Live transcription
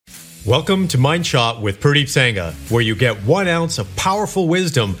Welcome to Mind Shot with Pradeep Sangha, where you get 1 ounce of powerful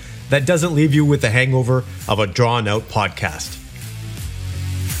wisdom that doesn't leave you with the hangover of a drawn-out podcast.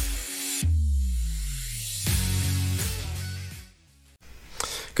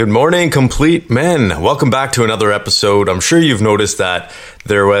 Good morning, complete men. Welcome back to another episode. I'm sure you've noticed that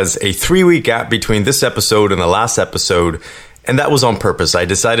there was a 3-week gap between this episode and the last episode, and that was on purpose. I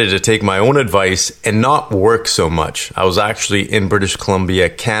decided to take my own advice and not work so much. I was actually in British Columbia,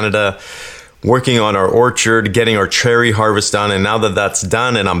 Canada, working on our orchard, getting our cherry harvest done, and now that that's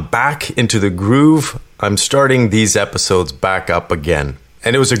done and I'm back into the groove, I'm starting these episodes back up again.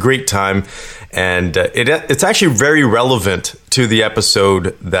 And it was a great time, and it's actually very relevant to the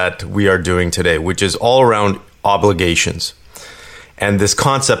episode that we are doing today, which is all around obligations. And this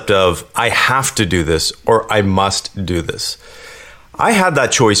concept of, I have to do this or I must do this. I had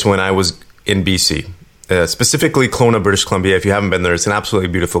that choice when I was in BC, specifically Kelowna, British Columbia. If you haven't been there, it's an absolutely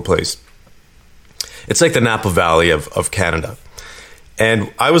beautiful place. It's like the Napa Valley of Canada.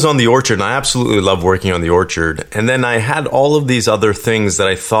 And I was on the orchard, and I absolutely love working on the orchard. And then I had all of these other things that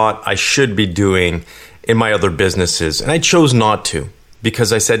I thought I should be doing in my other businesses. And I chose not to.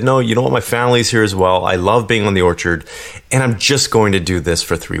 Because I said, no, you know what? My family's here as well. I love being on the orchard, and I'm just going to do this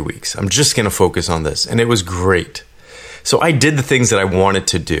for 3 weeks. I'm just going to focus on this. And it was great. So I did the things that I wanted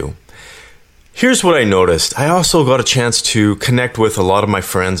to do. Here's what I noticed. I also got a chance to connect with a lot of my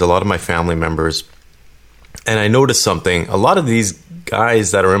friends, a lot of my family members. And I noticed something. A lot of these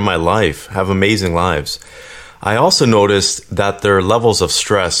guys that are in my life have amazing lives. I also noticed that their levels of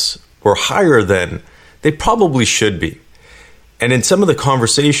stress were higher than they probably should be. And in some of the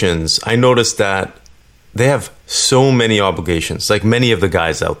conversations, I noticed that they have so many obligations, like many of the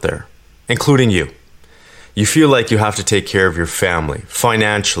guys out there, including you. You feel like you have to take care of your family,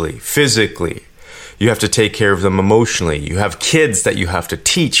 financially, physically. You have to take care of them emotionally. You have kids that you have to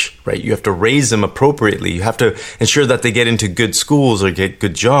teach, right? You have to raise them appropriately. You have to ensure that they get into good schools or get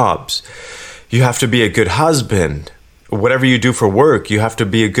good jobs. You have to be a good husband. Whatever you do for work, you have to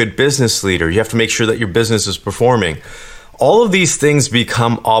be a good business leader. You have to make sure that your business is performing. All of these things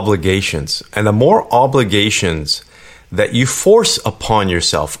become obligations. And the more obligations that you force upon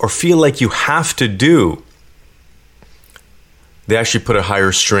yourself or feel like you have to do, they actually put a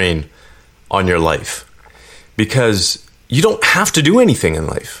higher strain on your life. Because you don't have to do anything in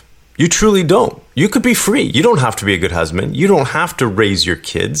life. You truly don't. You could be free. You don't have to be a good husband. You don't have to raise your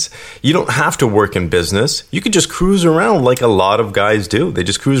kids. You don't have to work in business. You could just cruise around like a lot of guys do. They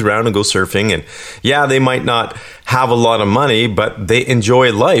just cruise around and go surfing. And yeah, they might not have a lot of money, but they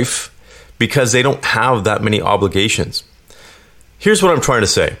enjoy life because they don't have that many obligations. Here's what I'm trying to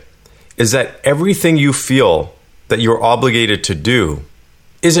say, is that everything you feel that you're obligated to do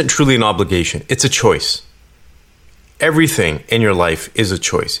isn't truly an obligation. It's a choice. Everything in your life is a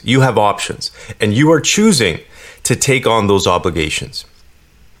choice. You have options, and you are choosing to take on those obligations.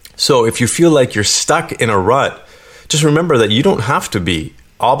 So if you feel like you're stuck in a rut, just remember that you don't have to be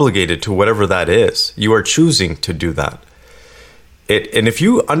obligated to whatever that is. You are choosing to do that. And if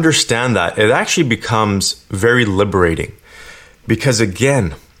you understand that, it actually becomes very liberating. Because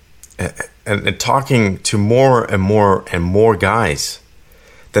again, and talking to more and more and more guys,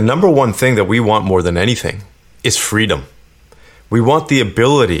 the number one thing that we want more than anything is freedom. We want the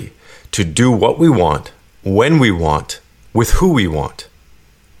ability to do what we want, when we want, with who we want.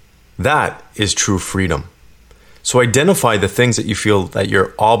 That is true freedom. So identify the things that you feel that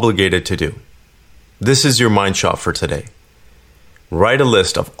you're obligated to do. This is your mind shot for today. Write a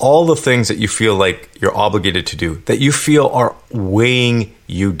list of all the things that you feel like you're obligated to do, that you feel are weighing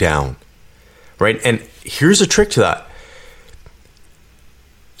you down, right? And here's a trick to that.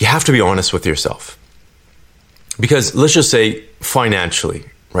 You have to be honest with yourself. Because let's just say financially,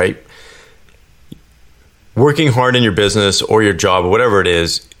 right? Working hard in your business or your job or whatever it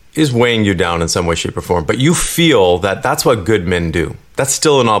is weighing you down in some way, shape, or form. But you feel that that's what good men do. That's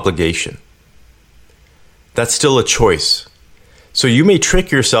still an obligation. That's still a choice. So you may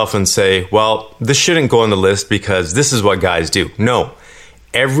trick yourself and say, well, this shouldn't go on the list because this is what guys do. No.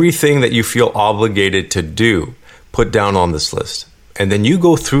 Everything that you feel obligated to do, put down on this list. And then you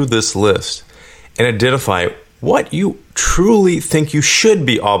go through this list and identify what you truly think you should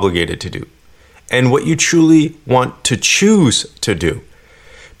be obligated to do and what you truly want to choose to do.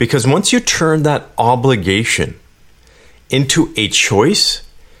 Because once you turn that obligation into a choice,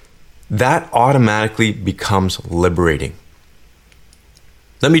 that automatically becomes liberating.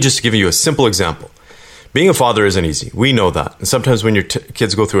 Let me just give you a simple example. Being a father isn't easy. We know that. And sometimes when your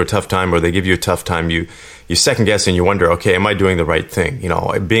kids go through a tough time or they give you a tough time, you second guess and you wonder, okay, am I doing the right thing? You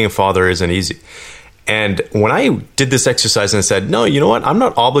know, being a father isn't easy. And when I did this exercise and I said, no, you know what? I'm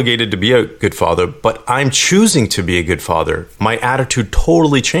not obligated to be a good father, but I'm choosing to be a good father. My attitude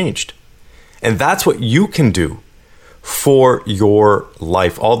totally changed. And that's what you can do for your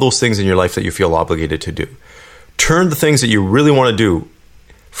life. All those things in your life that you feel obligated to do. Turn the things that you really want to do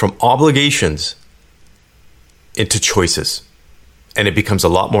from obligations into choices. And it becomes a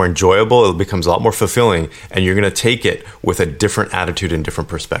lot more enjoyable. It becomes a lot more fulfilling. And you're going to take it with a different attitude and different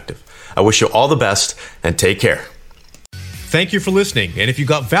perspective. I wish you all the best and take care. Thank you for listening. And if you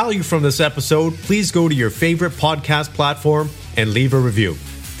got value from this episode, please go to your favorite podcast platform and leave a review.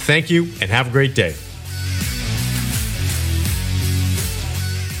 Thank you and have a great day.